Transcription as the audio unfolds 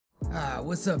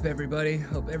What's up everybody?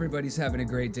 Hope everybody's having a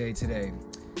great day today.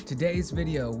 Today's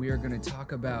video we are going to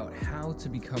talk about how to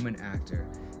become an actor.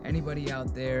 Anybody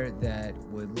out there that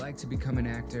would like to become an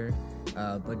actor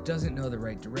but doesn't know the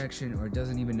right direction or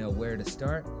doesn't even know where to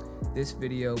start, this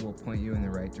video will point you in the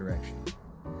right direction.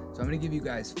 So I'm going to give you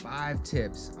guys 5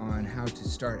 tips on how to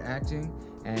start acting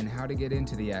and how to get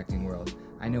into the acting world.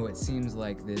 I know it seems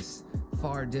like this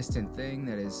far distant thing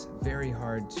that is very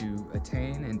hard to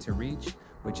attain and to reach,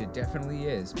 which it definitely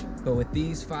is, but with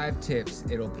these 5 tips,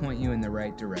 it'll point you in the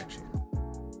right direction.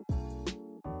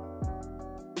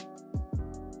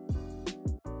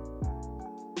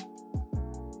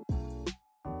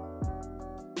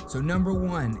 So number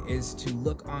 1 is to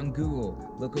look on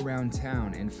Google, look around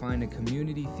town and find a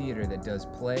community theater that does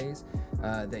plays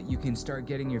that you can start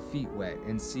getting your feet wet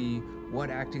and see what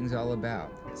acting's all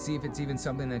about. See if it's even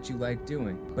something that you like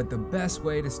doing. But the best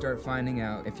way to start finding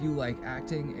out if you like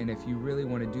acting and if you really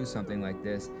want to do something like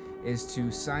this is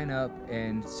to sign up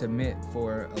and submit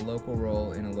for a local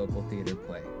role in a local theater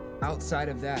play. Outside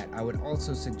of that, I would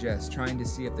also suggest trying to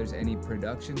see if there's any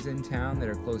productions in town that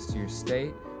are close to your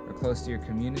state or close to your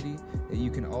community that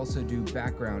you can also do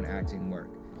background acting work.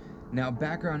 Now,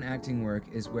 background acting work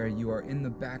is where you are in the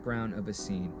background of a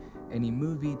scene. Any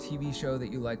movie, TV show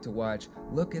that you like to watch,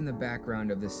 look in the background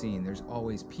of the scene. There's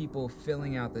always people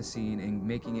filling out the scene and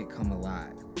making it come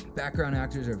alive. Background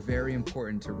actors are very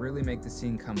important to really make the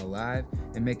scene come alive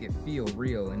and make it feel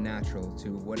real and natural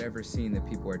to whatever scene that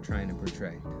people are trying to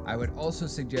portray. I would also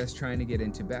suggest trying to get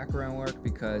into background work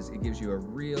because it gives you a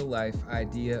real life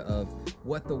idea of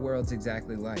what the world's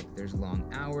exactly like. There's long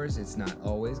hours, it's not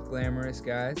always glamorous,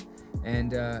 guys,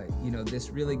 and this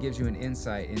really gives you an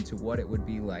insight into what it would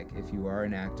be like if you are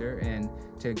an actor and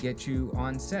to get you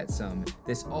on set some.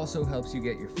 This also helps you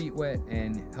get your feet wet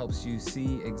and helps you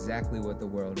see exactly what the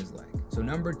world is like. So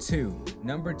number two,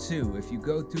 if you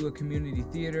go through a community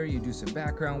theater, you do some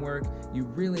background work, you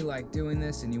really like doing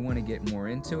this and you want to get more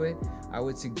into it, I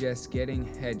would suggest getting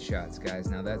headshots, guys.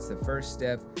 Now that's the first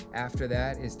step. After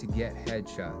that is to get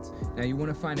headshots. Now you want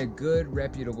to find a good,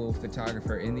 reputable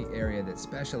photographer in the area that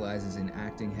specializes in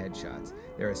acting headshots.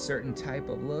 There are a certain type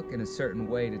of look and a certain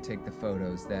way to take the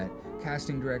photos that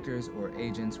casting directors or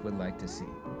agents would like to see.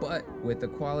 But with the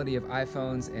quality of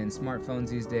iPhones and smartphones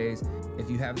these days, if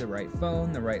you have the right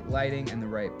phone, the right lighting, and the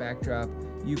right backdrop,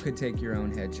 you could take your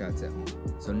own headshots at home.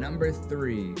 So number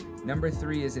three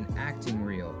is an acting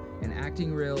reel. An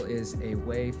acting reel is a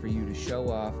way for you to show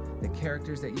off the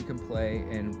characters that you can play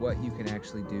and what you can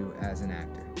actually do as an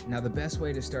actor. Now the best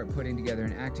way to start putting together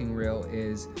an acting reel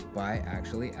is by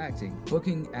actually acting.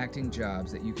 Booking acting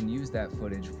jobs that you can use that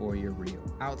footage for your reel.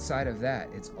 Outside of that,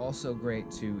 it's also great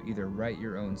to either write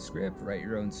your own script, write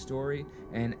your own story,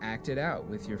 and act it out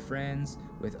with your friends,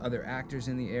 with other actors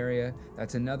in the area.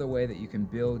 That's another way that you can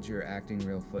build your acting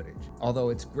reel footage. Although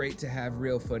it's great to have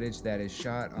reel footage that is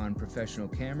shot on professional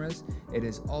cameras, it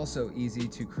is also easy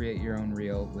to create your own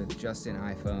reel with just an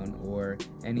iPhone or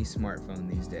any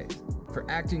smartphone these days. For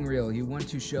acting reel, you want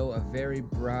to show a very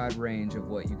broad range of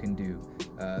what you can do.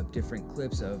 Different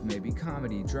clips of maybe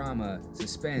comedy, drama,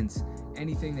 suspense,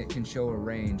 anything that can show a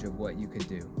range of what you could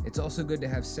do. It's also good to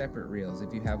have separate reels.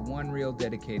 If you have one reel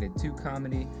dedicated to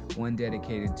comedy, one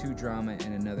dedicated to drama,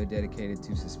 and another dedicated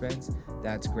to suspense,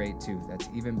 that's great too. That's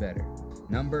even better.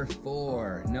 Number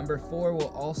 4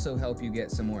 will also help you get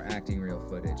some more acting reel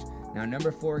footage. Now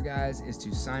number 4, guys, is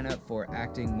to sign up for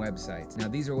acting websites. Now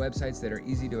these are websites that are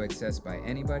easy to access by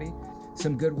anybody.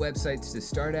 Some good websites to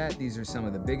start at, these are some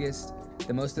of the biggest,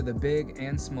 the most of the big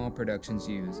and small productions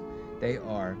use. They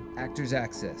are Actors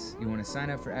Access. You want to sign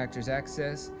up for Actors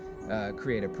Access,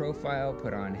 create a profile,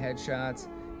 put on headshots,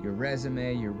 your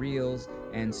resume, your reels,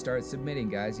 and start submitting,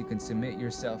 guys. You can submit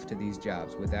yourself to these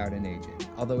jobs without an agent,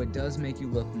 although it does make you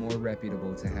look more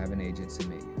reputable to have an agent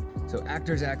submit you. So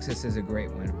Actors Access is a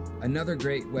great one. Another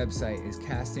great website is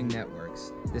Casting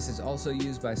Networks. This is also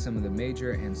used by some of the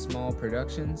major and small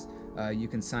productions. You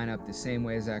can sign up the same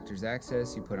way as Actors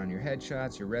Access. You put on your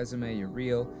headshots, your resume, your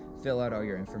reel, fill out all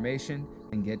your information,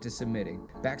 and get to submitting.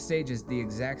 Backstage is the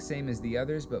exact same as the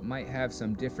others, but might have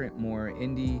some different, more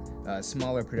indie,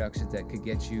 smaller productions that could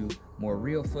get you more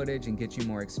real footage and get you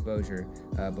more exposure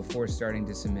before starting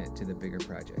to submit to the bigger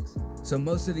projects. So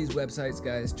most of these websites,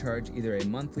 guys, charge either a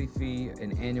monthly fee,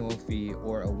 an annual fee,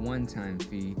 or a one-time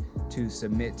fee to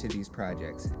submit to these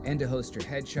projects and to host your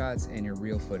headshots and your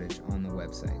real footage on the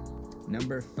website.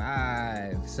 Number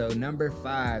 5. So number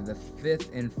 5, the 5th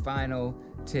and final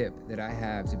tip that I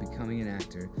have to becoming an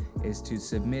actor is to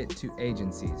submit to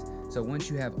agencies. So once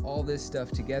you have all this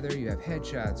stuff together, you have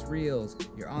headshots, reels,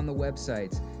 you're on the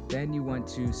websites, then you want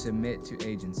to submit to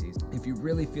agencies. If you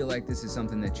really feel like this is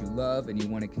something that you love and you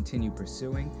want to continue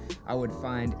pursuing, I would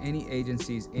find any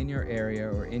agencies in your area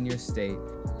or in your state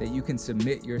that you can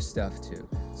submit your stuff to.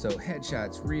 So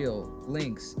headshots, reel,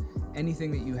 links, anything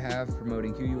that you have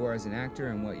promoting who you are as an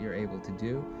actor and what you're able to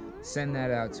do, send that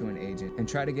out to an agent and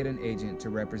try to get an agent to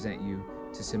represent you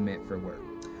to submit for work.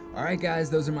 All right, guys,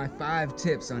 those are my 5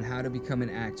 tips on how to become an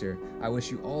actor. I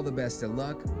wish you all the best of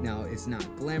luck. Now, it's not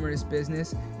glamorous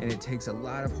business and it takes a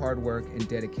lot of hard work and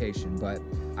dedication, but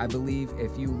I believe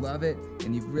if you love it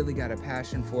and you've really got a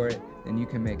passion for it, then you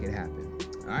can make it happen.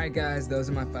 All right, guys, those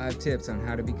are my 5 tips on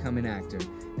how to become an actor.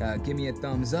 Give me a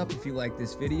thumbs up if you like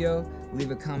this video.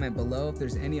 Leave a comment below if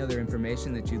there's any other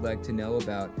information that you'd like to know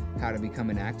about how to become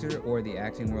an actor or the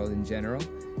acting world in general.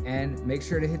 And make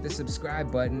sure to hit the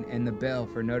subscribe button and the bell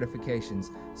for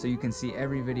notifications so you can see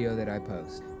every video that I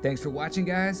post. Thanks for watching,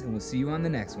 guys, and we'll see you on the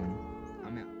next one.